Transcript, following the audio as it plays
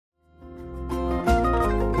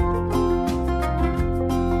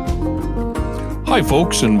Hi,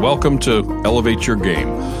 folks, and welcome to Elevate Your Game,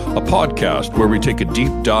 a podcast where we take a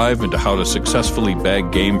deep dive into how to successfully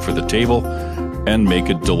bag game for the table and make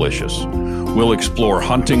it delicious. We'll explore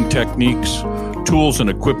hunting techniques, tools and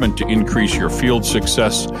equipment to increase your field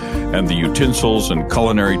success, and the utensils and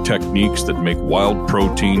culinary techniques that make wild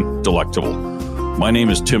protein delectable. My name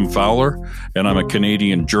is Tim Fowler, and I'm a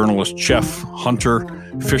Canadian journalist, chef, hunter,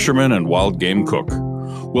 fisherman, and wild game cook.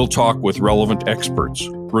 We'll talk with relevant experts,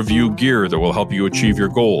 review gear that will help you achieve your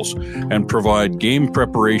goals, and provide game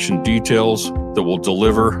preparation details that will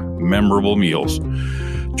deliver memorable meals.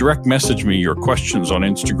 Direct message me your questions on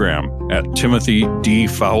Instagram at Timothy D.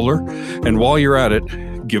 Fowler, and while you're at it,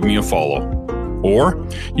 give me a follow. Or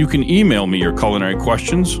you can email me your culinary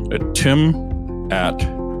questions at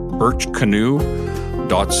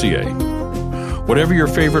tim@birchcanoe.ca. Whatever your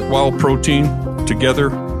favorite wild protein, together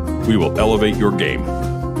we will elevate your game.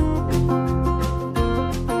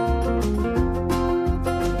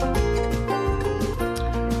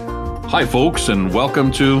 Hi, folks, and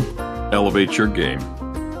welcome to Elevate Your Game.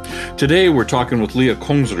 Today, we're talking with Leah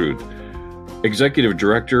Kongsrud, Executive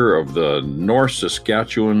Director of the North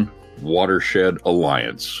Saskatchewan Watershed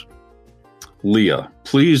Alliance. Leah,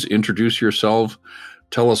 please introduce yourself.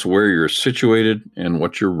 Tell us where you're situated and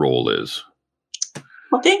what your role is.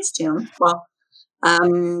 Well, thanks, Tim. So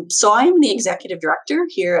I'm the Executive Director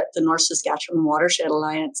here at the North Saskatchewan Watershed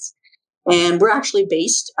Alliance, and we're actually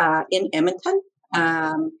based in Edmonton.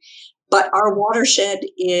 But our watershed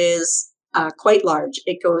is quite large.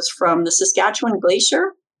 It goes from the Saskatchewan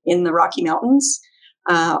Glacier in the Rocky Mountains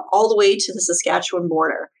all the way to the Saskatchewan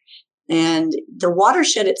border. And the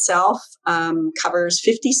watershed itself covers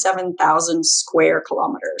 57,000 square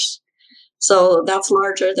kilometers. So that's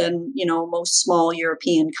larger than, most small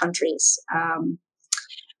European countries. And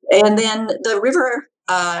then the river,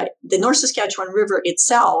 the North Saskatchewan River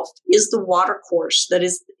itself is the watercourse that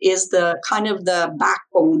is the kind of the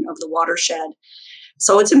backbone of the watershed.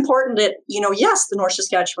 So it's important that, yes, the North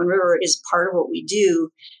Saskatchewan River is part of what we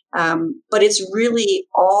do, but it's really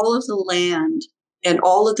all of the land and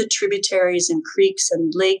all of the tributaries and creeks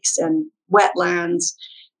and lakes and wetlands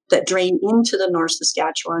that drain into the North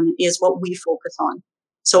Saskatchewan is what we focus on.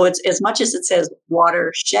 So it's as much as it says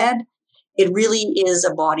watershed, it really is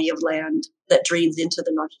a body of land that drains into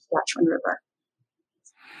the North Saskatchewan River.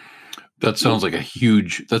 That sounds like a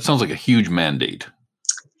huge mandate.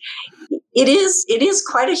 It is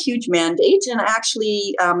quite a huge mandate. And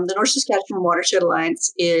actually, the North Saskatchewan Watershed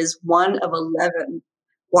Alliance is one of 11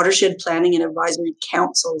 watershed planning and advisory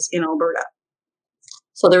councils in Alberta.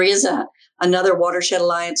 So there is another watershed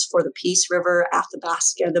alliance for the Peace River,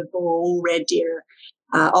 Athabasca, the Bow, Red Deer,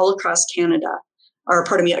 all across Canada,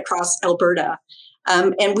 across Alberta.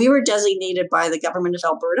 And we were designated by the government of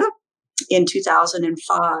Alberta in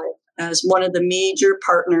 2005 as one of the major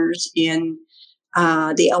partners in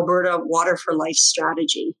the Alberta Water for Life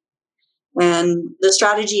strategy. And the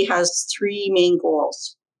strategy has three main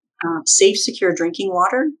goals: safe, secure drinking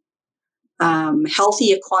water,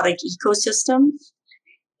 healthy aquatic ecosystems,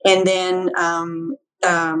 and then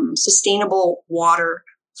sustainable water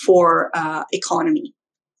for economy.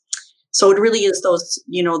 So it really is those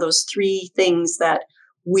three things that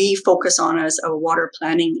we focus on as a water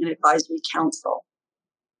planning and advisory council.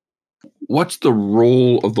 What's the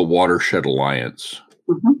role of the Watershed Alliance?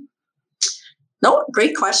 Mm-hmm. No,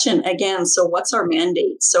 great question. Again, so what's our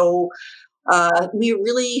mandate? So we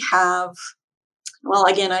really have,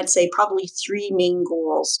 I'd say probably three main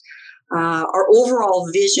goals. Our overall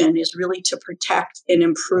vision is really to protect and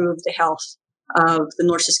improve the health of the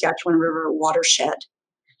North Saskatchewan River watershed.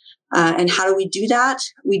 And how do we do that?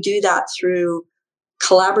 We do that through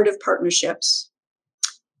collaborative partnerships,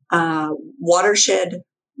 watershed,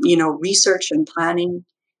 research and planning,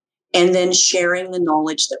 and then sharing the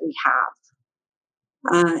knowledge that we have.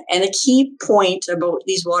 And a key point about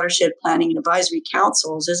these watershed planning and advisory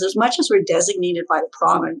councils is, as much as we're designated by the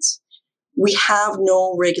province, we have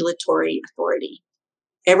no regulatory authority.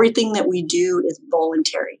 Everything that we do is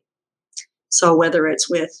voluntary. So whether it's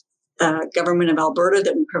with government of Alberta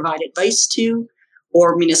that we provide advice to,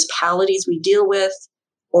 or municipalities we deal with,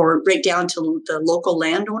 or right down to the local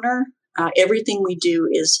landowner, everything we do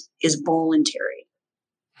is voluntary.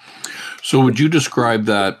 So would you describe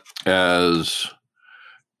that as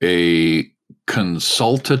a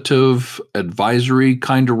consultative advisory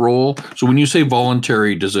kind of role? So when you say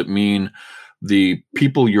voluntary, does it mean the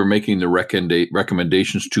people you're making the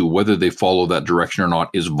recommendations to, whether they follow that direction or not,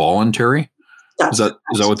 is voluntary? Is that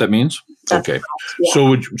what that means? That's okay. Correct, yeah.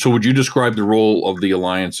 So would you describe the role of the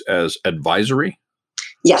Alliance as advisory?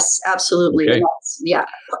 Yes, absolutely. Okay. Yeah,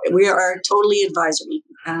 we are totally advisory.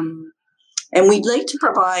 And we'd like to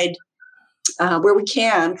provide, where we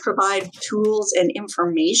can, provide tools and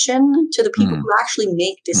information to the people who actually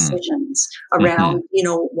make decisions around,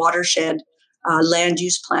 watershed land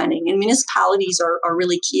use planning. And municipalities are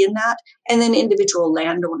really key in that. And then individual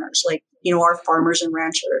landowners, like, our farmers and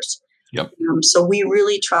ranchers. Yep. So we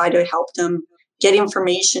really try to help them get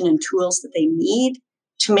information and tools that they need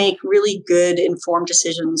to make really good, informed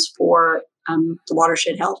decisions for the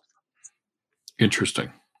watershed health.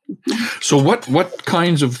 Interesting. So what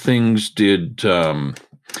kinds of things did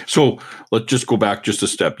so let's just go back just a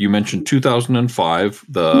step. You mentioned 2005,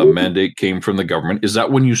 the mandate came from the government. Is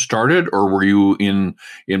that when you started, or were you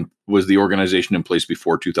was the organization in place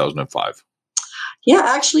before 2005? Yeah,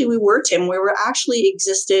 actually we were, Tim. We were actually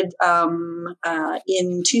existed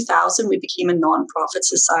in 2000. We became a nonprofit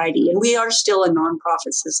society, and we are still a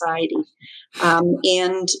nonprofit society.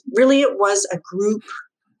 And really it was a group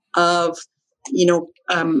of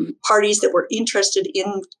parties that were interested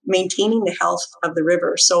in maintaining the health of the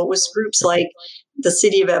river. So it was groups like the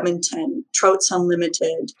City of Edmonton, Trouts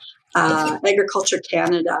Unlimited, Agriculture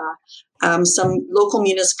Canada, some local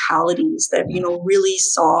municipalities that, really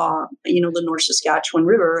saw, the North Saskatchewan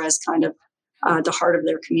River as kind of the heart of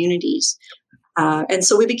their communities. And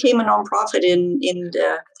so we became a nonprofit in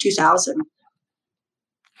 2000.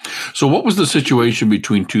 So what was the situation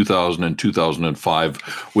between 2000 and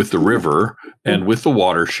 2005 with the river and with the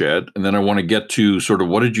watershed? And then I want to get to sort of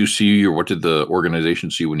what did you see, or what did the organization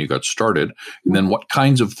see when you got started? And then what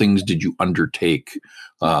kinds of things did you undertake?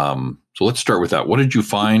 So let's start with that. What did you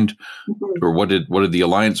find, or what did the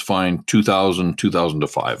Alliance find 2000 to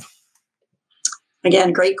 5?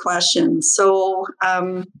 Again, great question. So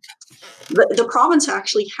the province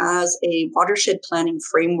actually has a watershed planning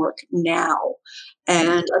framework now.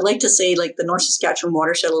 And I'd like to say, like, the North Saskatchewan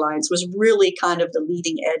Watershed Alliance was really kind of the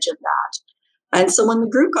leading edge of that. And so when the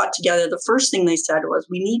group got together, the first thing they said was,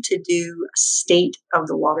 we need to do a state of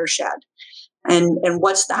the watershed. And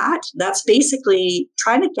what's that? That's basically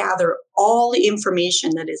trying to gather all the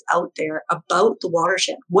information that is out there about the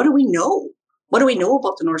watershed. What do we know? What do we know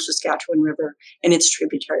about the North Saskatchewan River and its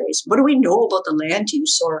tributaries? What do we know about the land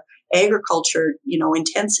use or agriculture,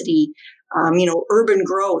 intensity, urban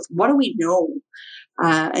growth? What do we know?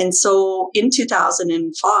 And so in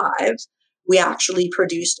 2005, we actually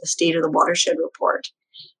produced a State of the Watershed report.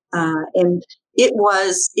 And it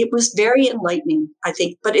was very enlightening, I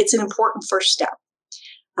think, but it's an important first step.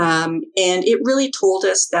 And it really told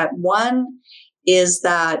us that, one is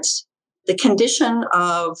that the condition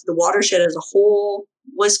of the watershed as a whole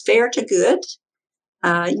was fair to good.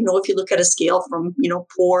 If you look at a scale from,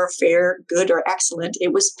 poor, fair, good, or excellent,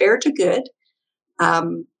 it was fair to good.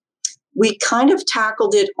 We kind of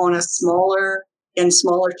tackled it on a smaller and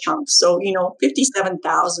smaller chunks. So,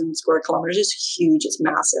 57,000 square kilometers is huge. It's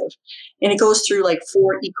massive. And it goes through like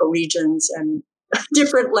 4 ecoregions and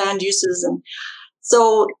different land uses. And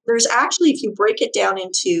so there's actually, if you break it down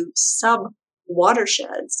into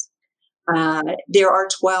sub-watersheds, there are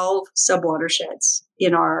 12 sub-watersheds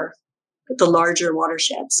in the larger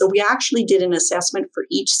watershed. So we actually did an assessment for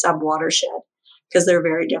each sub-watershed because they're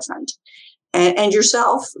very different. And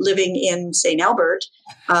yourself living in St. Albert,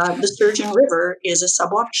 the Sturgeon River is a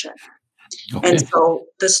sub-watershed. Okay. And so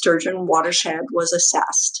the Sturgeon watershed was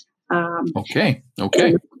assessed. Okay.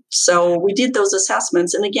 So we did those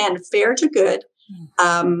assessments, and again, fair to good.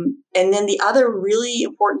 And then the other really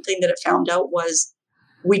important thing that it found out was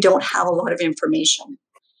we don't have a lot of information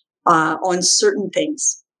on certain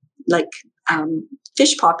things like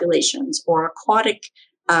fish populations or aquatic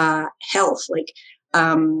health,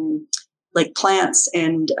 like plants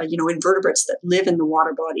and invertebrates that live in the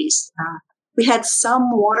water bodies. We had some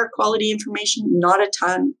water quality information, not a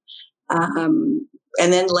ton, and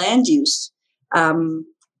then land use. Hang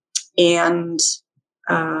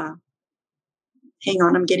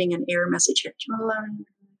on, I'm getting an error message here.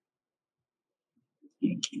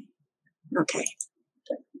 Okay.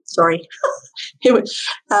 Sorry.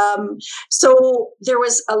 So there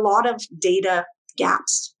was a lot of data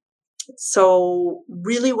gaps. So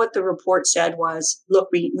really what the report said was, look,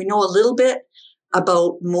 we know a little bit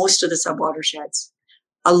about most of the subwatersheds,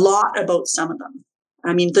 a lot about some of them.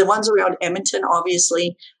 I mean, the ones around Edmonton,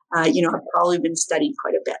 obviously, have probably been studied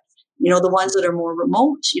quite a bit. The ones that are more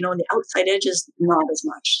remote, in the outside edges, not as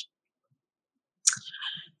much.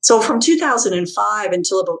 So from 2005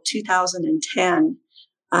 until about 2010,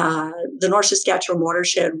 the North Saskatchewan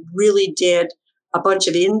watershed really did a bunch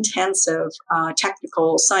of intensive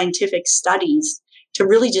technical scientific studies to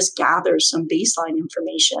really just gather some baseline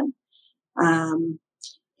information.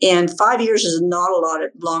 And 5 years is not a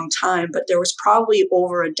long time, but there was probably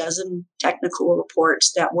over a dozen technical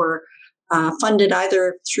reports that were funded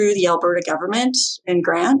either through the Alberta government and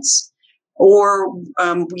grants, or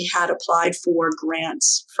we had applied for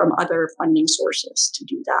grants from other funding sources to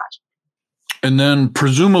do that. And then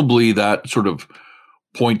presumably that sort of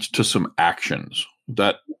points to some actions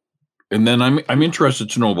that, and then I'm interested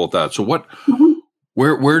to know about that. So what,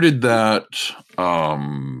 where did that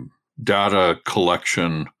data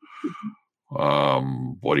collection,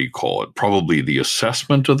 what do you call it? Probably the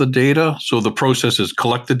assessment of the data. So the process is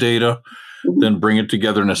collect the data, then bring it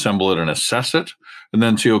together and assemble it and assess it, and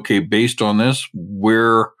then say, okay, based on this,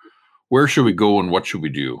 where should we go and what should we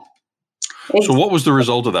do? So what was the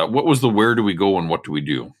result of that? What was the where do we go and what do we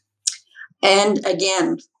do? And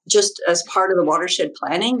again, just as part of the watershed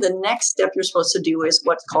planning, the next step you're supposed to do is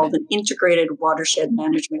what's called an integrated watershed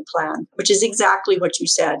management plan, which is exactly what you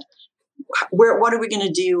said. What are we going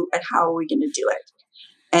to do and how are we going to do it?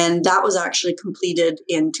 And that was actually completed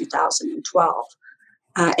in 2012.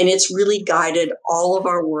 And it's really guided all of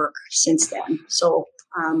our work since then. So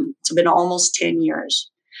it's been almost 10 years.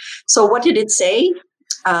 So what did it say?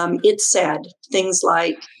 It said things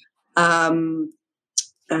like,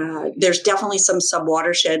 there's definitely some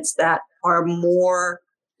sub-watersheds that are more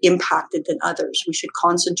impacted than others. We should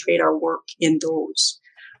concentrate our work in those.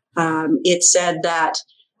 It said that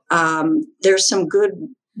there's some good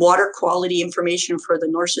water quality information for the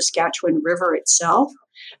North Saskatchewan River itself,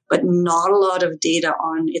 but not a lot of data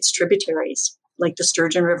on its tributaries, like the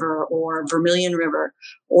Sturgeon River or Vermilion River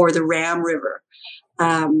or the Ram River.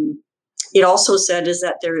 It also said is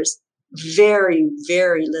that there is very,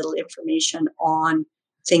 very little information on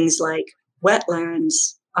things like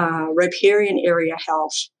wetlands, riparian area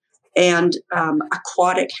health, and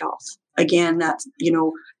aquatic health. Again, that's,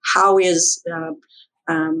 how is,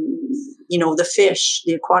 the fish,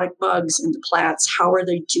 the aquatic bugs and the plants, how are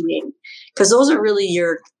they doing? Because those are really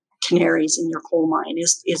your canaries in your coal mine,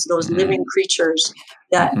 is those living creatures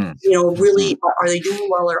that, really, are they doing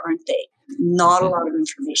well or aren't they? Not a lot of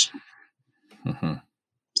information.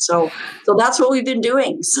 So that's what we've been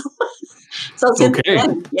doing. So since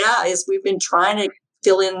then, is we've been trying to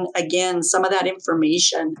fill in again some of that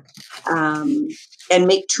information and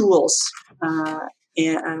make tools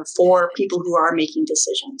for people who are making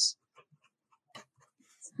decisions.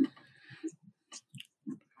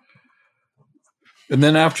 And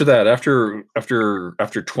then after that, after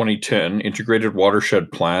 2010, integrated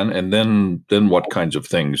watershed plan, and then what kinds of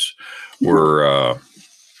things were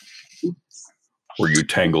you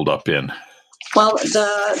tangled up in? Well,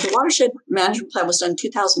 the watershed management plan was done in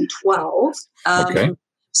 2012.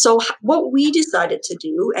 So what we decided to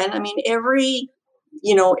do, and I mean, every,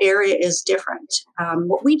 area is different.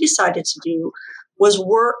 What we decided to do was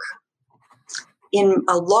work in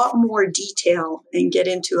a lot more detail and get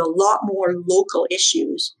into a lot more local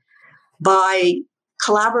issues by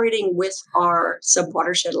collaborating with our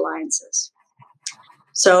sub-watershed alliances.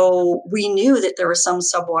 So we knew that there were some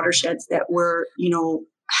sub-watersheds that were,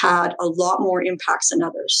 had a lot more impacts than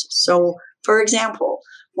others. So, for example,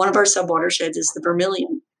 one of our sub-watersheds is the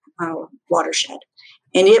Vermilion watershed,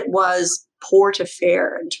 and it was poor to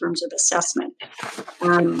fair in terms of assessment,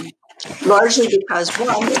 largely because,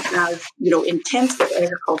 one, it has, intensive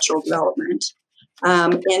agricultural development,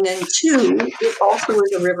 and then two, it also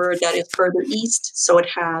is a river that is further east, so it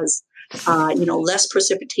has, less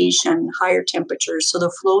precipitation, higher temperatures, so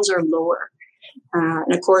the flows are lower.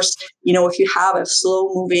 And of course, if you have a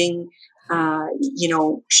slow-moving,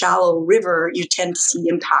 shallow river, you tend to see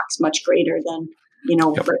impacts much greater than,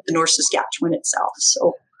 the North Saskatchewan itself.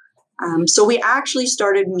 So we actually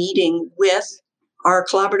started meeting with our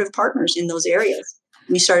collaborative partners in those areas.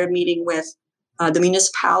 We started meeting with the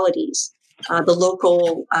municipalities, the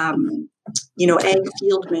local, ag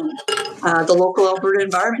fieldmen, the local Alberta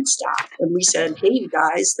environment staff. And we said, hey, you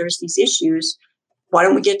guys, there's these issues. Why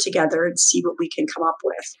don't we get together and see what we can come up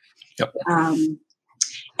with?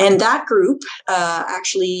 And that group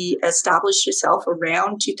actually established itself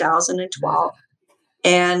around 2012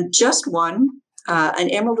 and just won an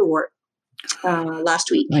Emerald Award last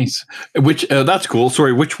week. Nice. Which that's cool.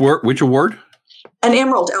 Sorry, which award? An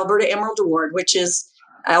Alberta Emerald Award, which is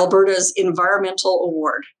Alberta's environmental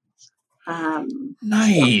award.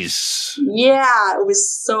 Nice. Yeah, it was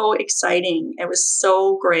so exciting. It was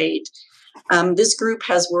so great. This group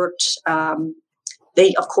has worked,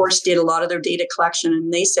 they, of course, did a lot of their data collection,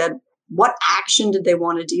 and they said, what action did they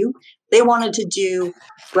want to do? They wanted to do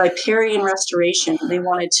riparian restoration. They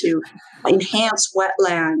wanted to enhance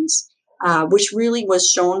wetlands, which really was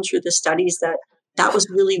shown through the studies that was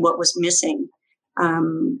really what was missing.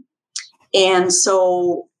 And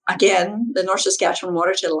so again, the North Saskatchewan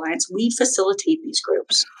Watershed Alliance, we facilitate these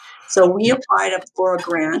groups. So we applied for a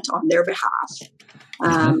grant on their behalf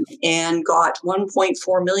and got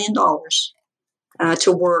 $1.4 million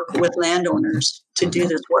to work with landowners to do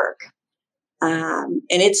this work. And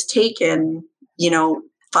it's taken,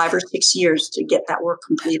 5 or 6 years to get that work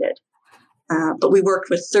completed. But we worked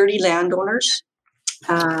with 30 landowners.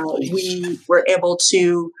 We were able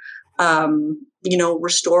to,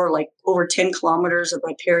 restore like over 10 kilometers of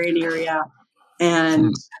riparian area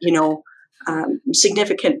and,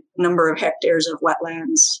 significant number of hectares of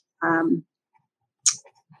wetlands.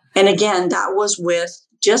 And again, that was with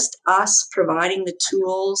just us providing the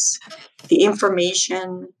tools, the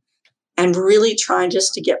information, and really trying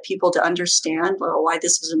just to get people to understand why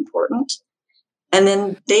this is important. And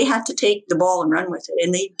then they had to take the ball and run with it.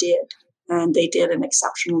 And they did. And they did an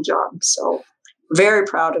exceptional job. So very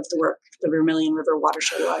proud of the work the Vermilion River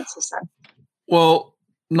Watershed Alliance has done. Well,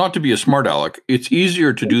 not to be a smart aleck, it's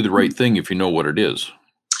easier to do the right thing if you know what it is.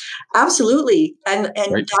 Absolutely. And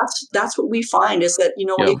right. That's what we find is that,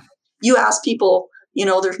 if you ask people,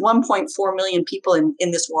 there's 1.4 million people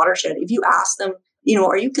in this watershed. If you ask them,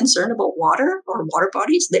 are you concerned about water or water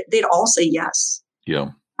bodies? They'd all say yes.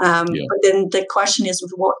 Yeah. But then the question is,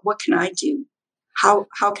 what can I do? How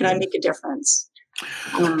can I make a difference?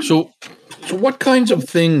 So what kinds of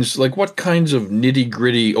things, like what kinds of nitty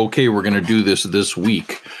gritty, okay, we're going to do this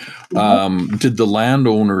week, did the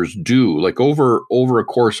landowners do? Like over a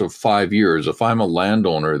course of 5 years, if I'm a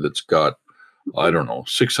landowner that's got,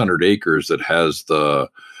 600 acres that has the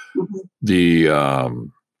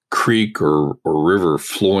creek or river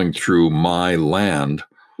flowing through my land,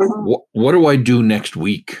 what do I do next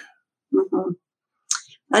week?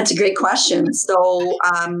 That's a great question. So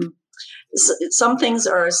some things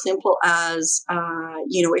are as simple as,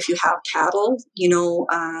 if you have cattle,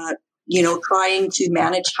 trying to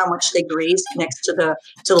manage how much they graze next to the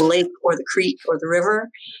lake or the creek or the river.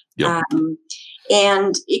 Yep.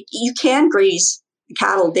 And you can graze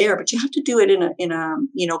cattle there, but you have to do it in a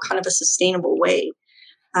kind of a sustainable way.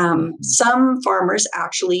 Some farmers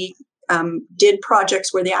actually did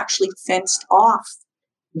projects where they actually fenced off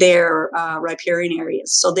their riparian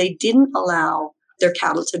areas. So they didn't allow their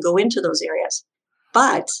cattle to go into those areas.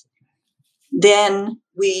 But then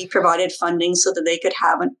we provided funding so that they could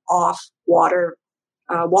have an off-water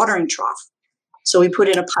watering trough. So we put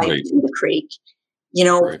in a pipe in the creek,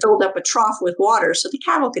 filled up a trough with water so the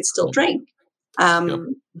cattle could still drink.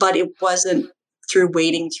 But it wasn't through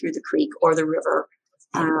wading through the creek or the river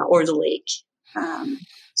or the lake.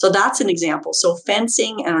 So that's an example. So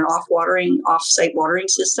fencing and an off-site watering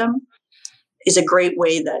system is a great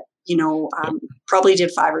way that, probably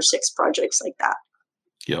did 5 or 6 projects like that.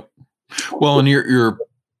 Yep. Well, and you're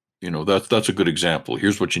that's a good example.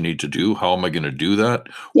 Here's what you need to do. How am I going to do that?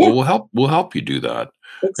 Yeah. Well, we'll help you do that.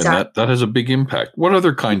 Exactly. And that has a big impact. What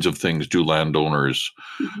other kinds of things do landowners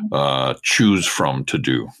choose from to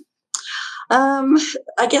do?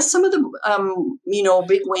 I guess some of the,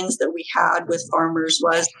 big wins that we had with farmers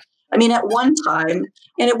was, at one time,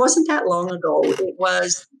 and it wasn't that long ago, it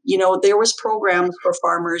was, there was programs for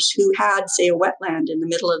farmers who had, say, a wetland in the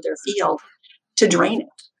middle of their field to drain it.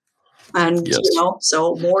 And,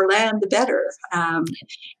 so more land, the better. And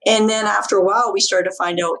then after a while, we started to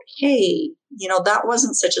find out, hey, that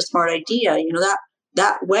wasn't such a smart idea.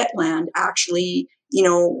 That wetland actually,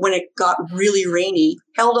 when it got really rainy,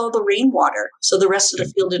 held all the rainwater. So the rest of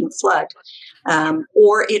the field didn't flood.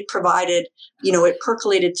 Or it provided, it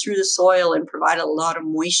percolated through the soil and provided a lot of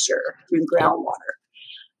moisture through the groundwater.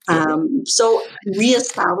 So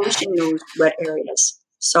reestablishing those wet areas.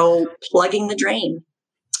 So plugging the drain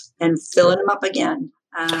and filling them up again.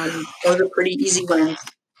 Those are pretty easy wins.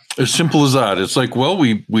 As simple as that. It's like, well,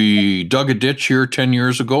 we dug a ditch here 10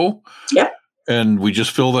 years ago. Yep. And we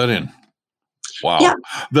just fill that in. Wow. Yeah.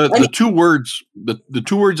 The two words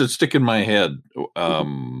that stick in my head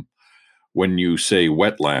when you say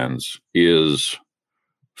wetlands is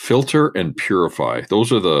filter and purify.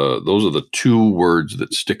 Those are the two words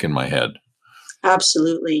that stick in my head.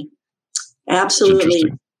 Absolutely. And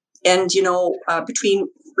between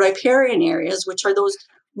riparian areas, which are those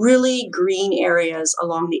really green areas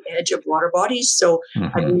along the edge of water bodies. So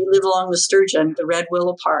we live along the Sturgeon, the Red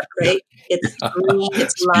Willow Park, right? It's green,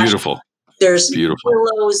 it's lush. Beautiful. There's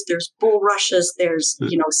willows, there's bulrushes, there's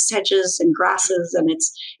sedges and grasses, and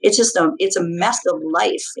it's just a mess of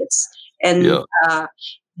life.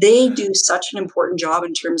 They do such an important job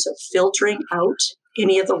in terms of filtering out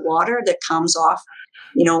any of the water that comes off.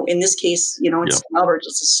 In this case, in St. Albert,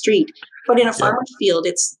 it's a street, but in a farmer's field,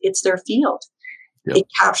 it's their field. Yep. It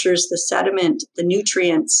captures the sediment, the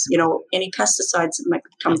nutrients, any pesticides that might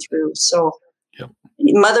come through. So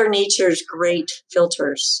Mother Nature's great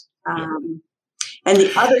filters. And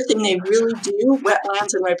the other thing they really do,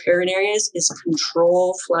 wetlands and riparian areas, is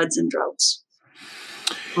control floods and droughts.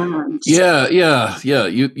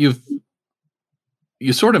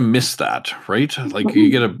 You sort of miss that, right? Like you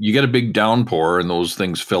get a big downpour and those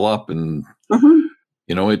things fill up, and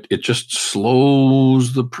it just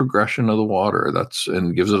slows the progression of the water.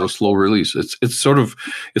 And gives it a slow release. It's sort of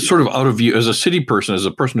out of view as a city person, as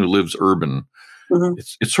a person who lives urban.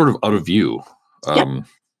 It's sort of out of view.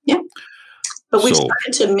 But we've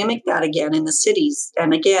started to mimic that again in the cities.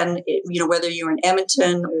 And again, whether you're in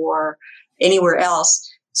Edmonton or anywhere else,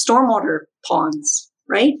 stormwater ponds,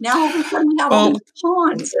 right? Now all of a sudden we have all these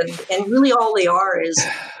ponds, and really all they are is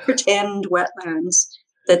pretend wetlands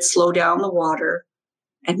that slow down the water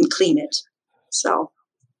and clean it. So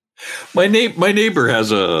my neighbor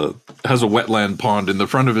has a wetland pond in the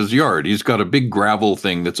front of his yard. He's got a big gravel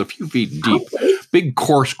thing that's a few feet deep, big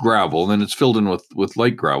coarse gravel, and then it's filled in with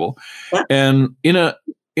light gravel. Yeah. And in a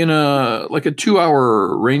like a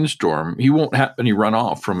 2-hour rainstorm, he won't have any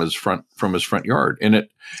runoff from his front yard, and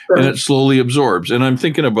it slowly absorbs. And I'm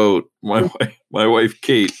thinking about my wife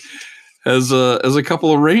Kate has a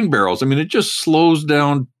couple of rain barrels. I mean, it just slows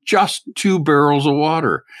down just 2 barrels of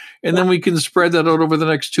water, and then we can spread that out over the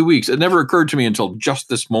next 2 weeks. It never occurred to me until just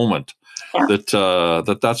this moment that's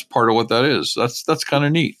part of what that is. That's kind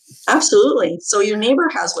of neat. Absolutely. So your neighbor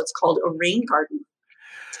has what's called a rain garden.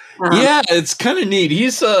 It's kind of neat.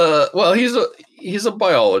 He's a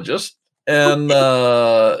biologist, and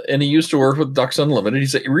he used to work with Ducks Unlimited.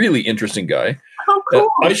 He's a really interesting guy. Oh, cool.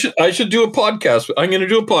 I should do a podcast. I'm going to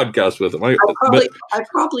do a podcast with him. I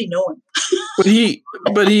probably know him. but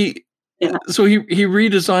he so he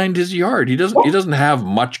redesigned his yard. He doesn't have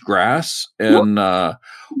much grass, and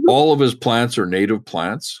all of his plants are native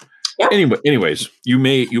plants. Yeah. Anyways, you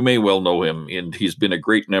may well know him, and he's been a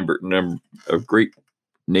great great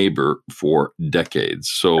neighbor for decades.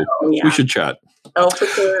 So we should chat. Oh, for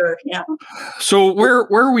sure. Yeah. So where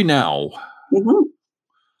are we now? Mm-hmm.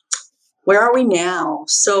 Where are we now?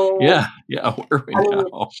 So where are we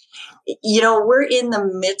now? We're in the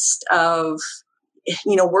midst of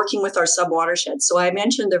working with our sub-watersheds. So I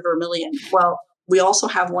mentioned the Vermilion. Well, we also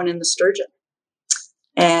have one in the Sturgeon.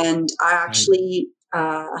 And I actually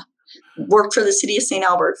worked for the City of St.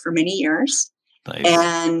 Albert for many years. Nice.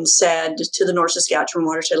 And said to the North Saskatchewan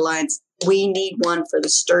Watershed Alliance, we need one for the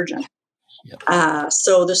sturgeon. Yep.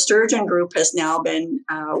 So the sturgeon group has now been,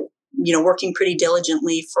 working pretty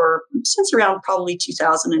diligently since around probably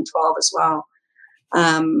 2012 as well,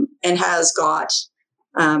 and has got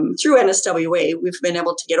through NSWA, we've been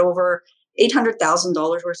able to get over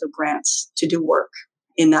 $800,000 worth of grants to do work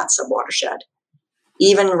in that sub-watershed.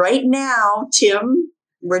 Even right now, Tim,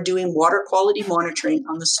 we're doing water quality monitoring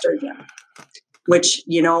on the sturgeon, which,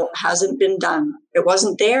 hasn't been done. It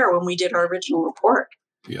wasn't there when we did our original report.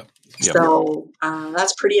 Yeah. So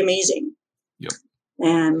that's pretty amazing. Yep.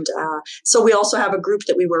 And so we also have a group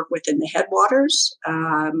that we work with in the headwaters.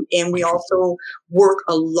 And we also work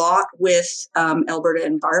a lot with Alberta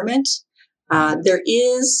Environment. There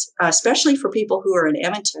is, especially for people who are in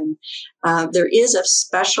Edmonton, there is a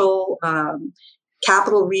special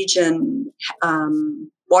capital region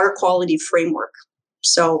water quality framework.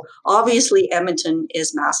 So obviously Edmonton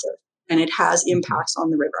is massive and it has impacts on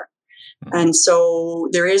the river. And so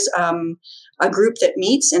there is a group that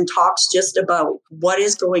meets and talks just about what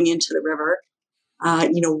is going into the river,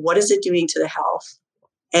 what is it doing to the health?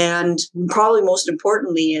 And probably most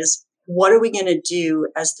importantly is what are we going to do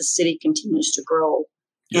as the city continues to grow?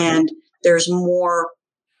 And there's more,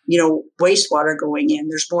 wastewater going in,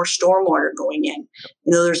 there's more stormwater going in,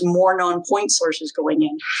 there's more non-point sources going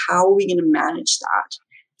in. How are we going to manage that?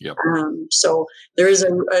 Yep. So there is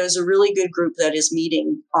a really good group that is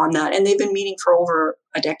meeting on that, and they've been meeting for over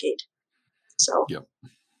a decade. So,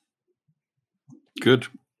 good.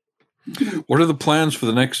 What are the plans for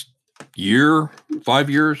the next year, 5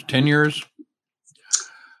 years, 10 years?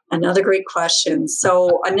 Another great question.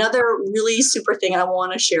 So another really super thing I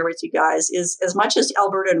want to share with you guys is, as much as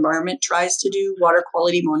Alberta Environment tries to do water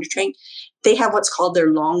quality monitoring, they have what's called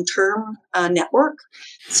their long-term network.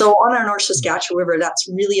 So on our North Saskatchewan River, that's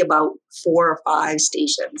really about 4 or 5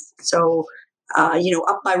 stations. So,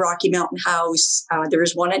 up by Rocky Mountain House, there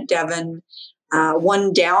is one at Devon,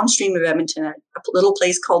 one downstream of Edmonton, a little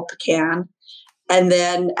place called Pecan, and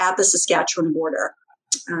then at the Saskatchewan border.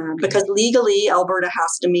 Because legally, Alberta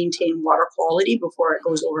has to maintain water quality before it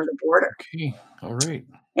goes over the border. Okay, all right.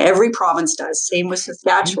 Every province does. Same with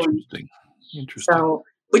Saskatchewan. Interesting. So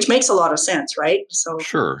which makes a lot of sense, right? So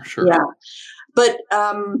Sure. yeah. But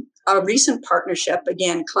a recent partnership,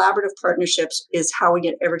 again, collaborative partnerships is how we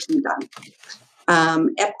get everything done.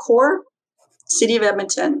 EPCOR, City of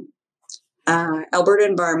Edmonton, Alberta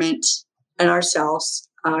Environment, and ourselves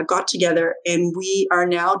got together, and we are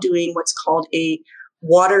now doing what's called a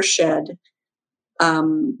watershed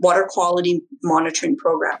water quality monitoring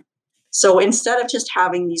program. So instead of just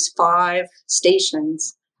having these 5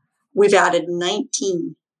 stations, we've added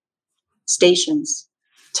 19 stations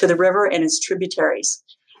to the river and its tributaries.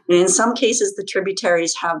 And in some cases, the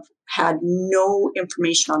tributaries have had no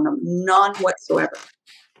information on them, none whatsoever.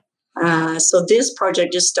 So this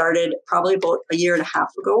project just started probably about a year and a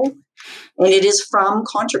half ago, and it is from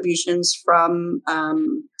contributions from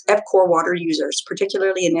EPCOR water users,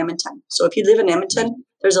 particularly in Edmonton. So if you live in Edmonton,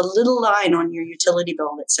 there's a little line on your utility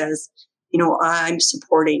bill that says, I'm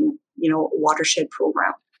supporting, a watershed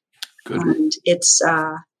program. Good. And it's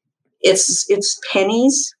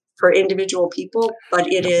pennies for individual people, but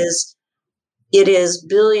it is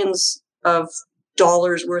billions of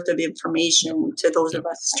dollars worth of information to those of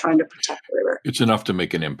us trying to protect the river. It's enough to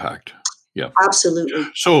make an impact. Yeah, absolutely.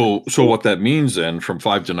 So what that means then, from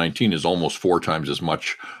 5 to 19, is almost 4 times as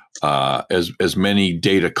much, as many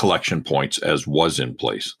data collection points as was in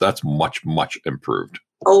place. That's much improved.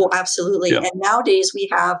 Oh, absolutely. Yeah. And nowadays we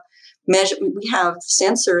have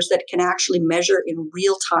sensors that can actually measure in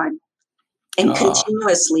real time and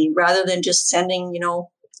continuously, rather than just sending,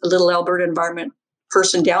 a little Alberta Environment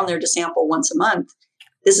person down there to sample once a month.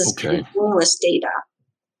 This is continuous data.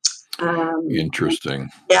 Interesting.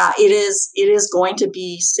 Yeah, it is going to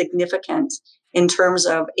be significant in terms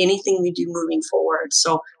of anything we do moving forward.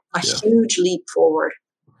 So a huge leap forward.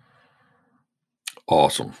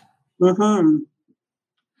 Awesome. Mm-hmm.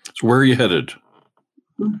 So where are you headed?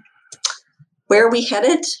 Where are we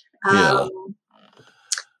headed?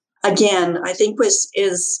 Again, I think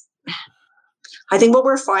I think what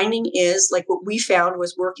we're finding is, like, what we found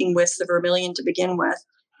was working with the Vermilion to begin with,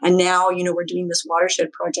 and now, we're doing this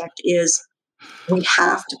watershed project, is we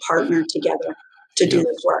have to partner together to do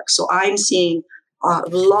this work. So I'm seeing a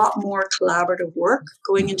lot more collaborative work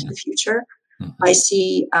going into the future. Mm-hmm. I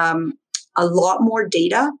see a lot more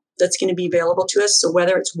data that's going to be available to us. So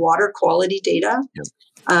whether it's water quality data,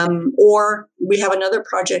 or we have another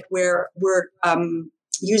project where we're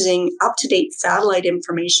using up-to-date satellite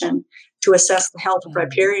information to assess the health of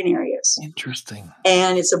riparian areas. Interesting.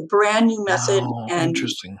 And it's a brand new method. Wow, and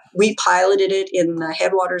interesting. We piloted it in the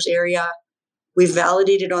Headwaters area. We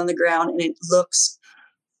validated on the ground, and it looks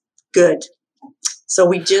good. So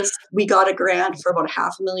we got a grant for about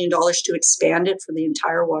 $500,000 to expand it for the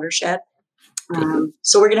entire watershed.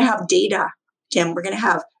 So we're going to have data, Tim. We're going to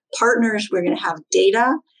have partners. We're going to have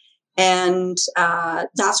data. And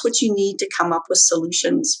that's what you need to come up with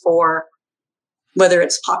solutions for, whether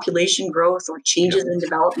it's population growth or changes in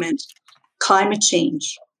development, climate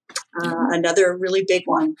change, another really big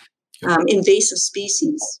one, invasive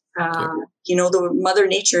species. The Mother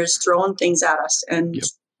Nature is throwing things at us, and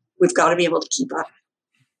we've got to be able to keep up.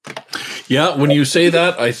 Yeah, when you say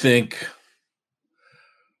that, I think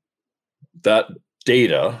that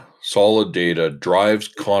solid data, drives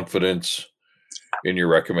confidence in your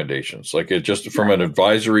recommendations. Like, it just, from an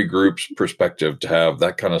advisory group's perspective, to have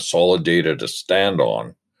that kind of solid data to stand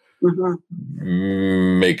on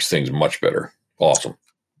makes things much better. Awesome.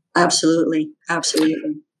 Absolutely.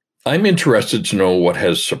 I'm interested to know what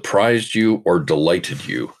has surprised you or delighted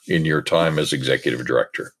you in your time as executive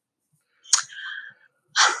director.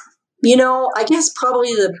 I guess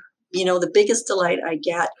probably the biggest delight I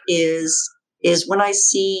get is when I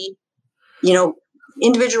see,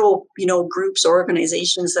 individual, groups or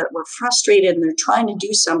organizations that were frustrated and they're trying to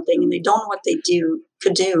do something and they don't know what they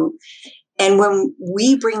could do. And when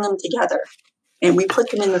we bring them together and we put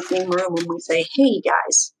them in the same room and we say, hey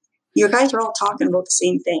guys, you guys are all talking about the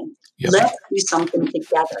same thing. Let's do something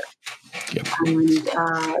together. And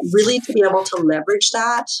really to be able to leverage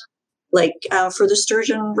that, like for the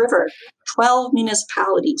Sturgeon River, 12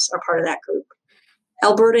 municipalities are part of that group.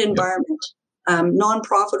 Alberta Environment,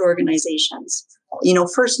 nonprofit organizations,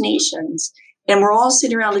 First Nations, and we're all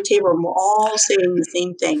sitting around the table and we're all saying the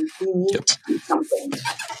same thing. We need to do something.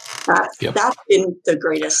 That's been the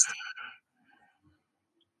greatest.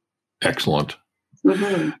 Excellent.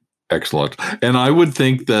 Mm-hmm. Excellent. And I would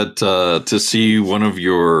think that to see one of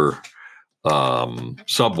your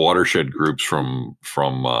sub-watershed groups from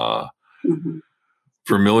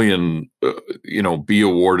Vermilion, be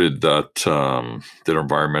awarded that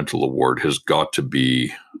environmental award has got to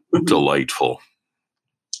be delightful.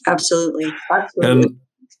 Absolutely.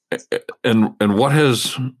 And what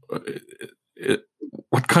has,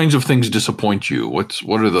 what kinds of things disappoint you? What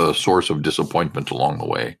are the source of disappointment along the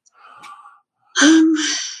way?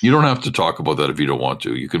 You don't have to talk about that if you don't want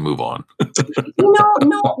to. You can move on. No.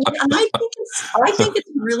 And I think it's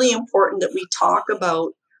really important that we talk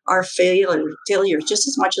about our failures just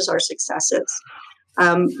as much as our successes,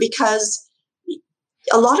 because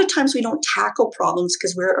a lot of times we don't tackle problems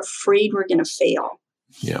because we're afraid we're going to fail.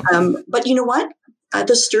 Yeah. But you know what?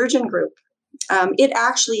 The Sturgeon Group, it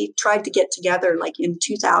actually tried to get together like in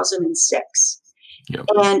 2006, Yep.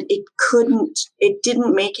 and it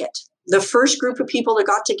didn't make it. The first group of people that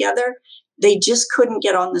got together, they just couldn't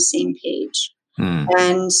get on the same page.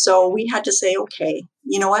 And so we had to say, okay,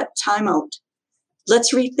 you know what? Time out.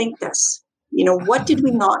 Let's rethink this. What did we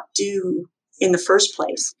not do in the first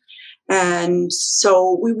place? And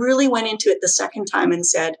so we really went into it the second time and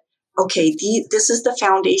said, okay, this is the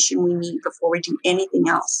foundation we need before we do anything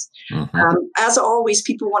else. As always,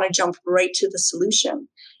 people want to jump right to the solution.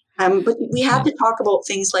 But we had to talk about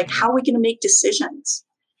things like, how are we going to make decisions?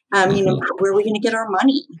 Where are we going to get our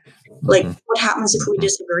money? Like, what happens if we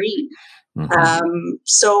disagree?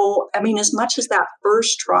 So, as much as that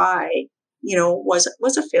first try,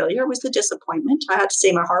 was a failure, was a disappointment. I had to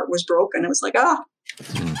say my heart was broken. It was like,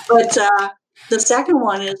 But the second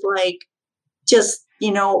one is like, just,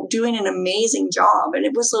 doing an amazing job. And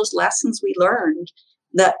it was those lessons we learned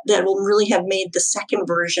that will really have made the second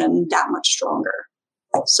version that much stronger.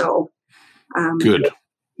 So, good.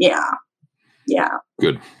 Yeah.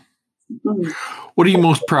 Good. What are you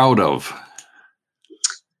most proud of?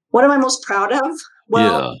 What am I most proud of?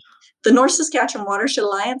 Well, yeah. The North Saskatchewan Watershed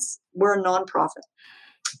Alliance, we're a nonprofit.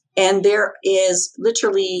 And there is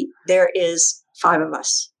 5 of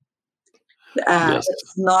us. Yes.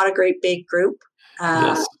 It's not a great big group.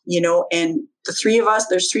 Yes. And there's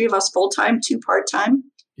 3 of us full-time, 2 part-time.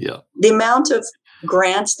 Yeah. The amount of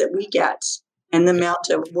grants that we get and the amount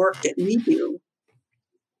of work that we do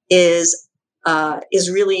is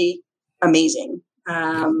really amazing.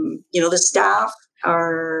 The staff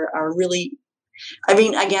are really,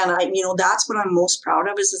 again, that's what I'm most proud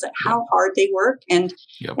of is that how hard they work and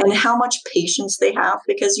how much patience they have,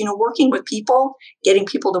 because, working with people, getting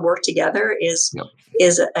people to work together is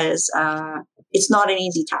it's not an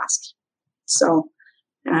easy task. So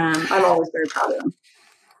I'm always very proud of them.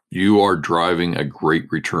 You are driving a great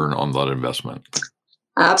return on that investment.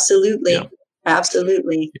 Absolutely. Yeah.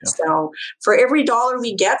 Absolutely. Yeah. So for every dollar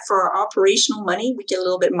we get for our operational money, we get a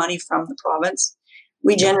little bit of money from the province.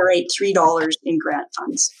 We generate $3 in grant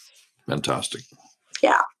funds. Fantastic.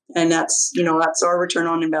 Yeah. And that's our return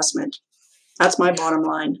on investment. That's my bottom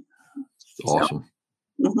line. Awesome.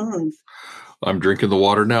 So, I'm drinking the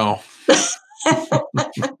water now.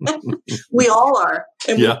 We all are.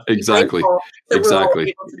 And exactly. Exactly. We're all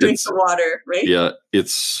able to drink the water, right? Yeah.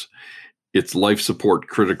 It's life support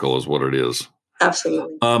critical is what it is.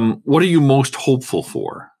 Absolutely. What are you most hopeful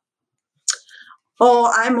for?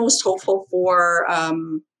 Oh, I'm most hopeful for,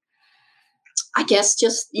 I guess,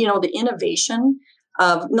 just, the innovation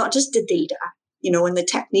of not just the data, and the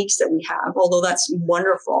techniques that we have, although that's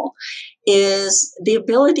wonderful, is the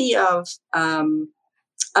ability of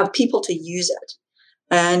people to use it.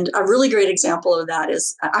 And a really great example of that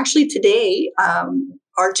is actually today,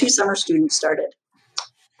 our 2 summer students started.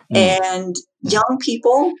 And young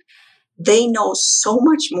people, they know so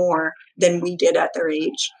much more than we did at their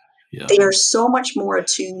age. Yeah. They are so much more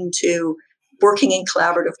attuned to working in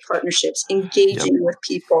collaborative partnerships, engaging with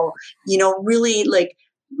people, really like,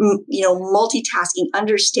 multitasking,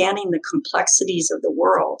 understanding the complexities of the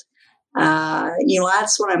world.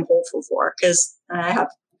 That's what I'm hopeful for, because I have,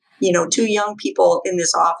 2 young people in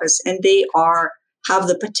this office, and they have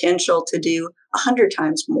the potential to do 100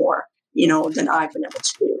 times more, than I've been able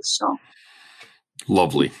to do. So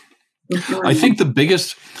lovely. I think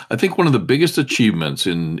one of the biggest achievements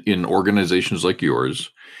in organizations like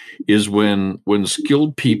yours is when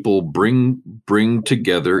skilled people bring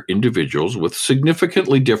together individuals with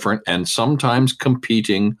significantly different and sometimes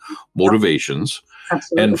competing motivations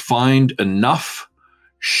and find enough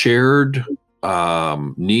shared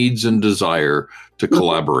needs and desire to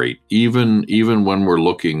collaborate, even when we're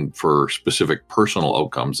looking for specific personal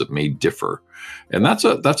outcomes that may differ. And that's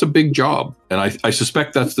a big job. And I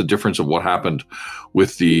suspect that's the difference of what happened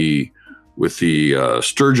with the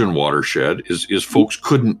Sturgeon watershed is folks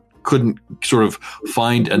couldn't sort of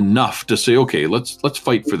find enough to say, okay, let's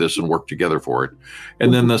fight for this and work together for it.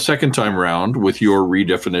 And then the second time around, with your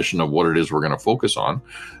redefinition of what it is we're going to focus on,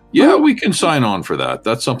 we can sign on for that.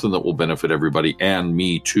 That's something that will benefit everybody and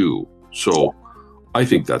me too. So I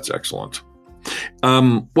think that's excellent.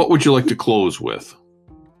 What would you like to close with?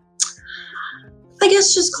 I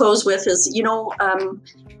guess just close with is,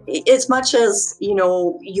 as much as,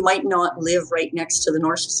 you might not live right next to the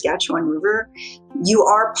North Saskatchewan River, you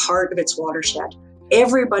are part of its watershed.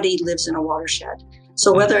 Everybody lives in a watershed.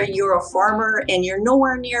 So whether you're a farmer and you're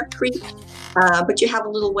nowhere near a creek, but you have a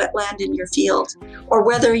little wetland in your field, or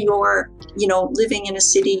whether you're, living in a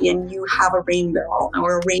city and you have a rain barrel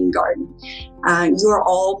or a rain garden, you're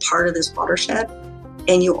all part of this watershed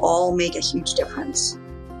and you all make a huge difference.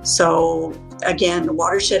 So again, the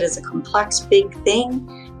watershed is a complex, big thing,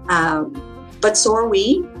 but so are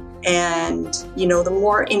we. And, the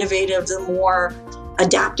more innovative, the more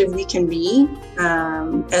adaptive we can be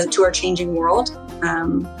as to our changing world,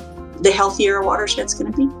 the healthier our watershed's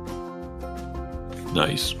going to be.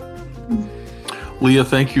 Nice. Leah,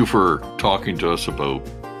 thank you for talking to us about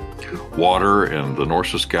water and the North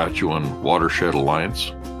Saskatchewan Watershed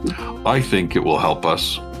Alliance. I think it will help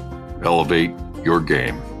us elevate your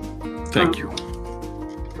game. Thank you.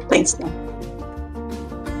 Thanks, Dan.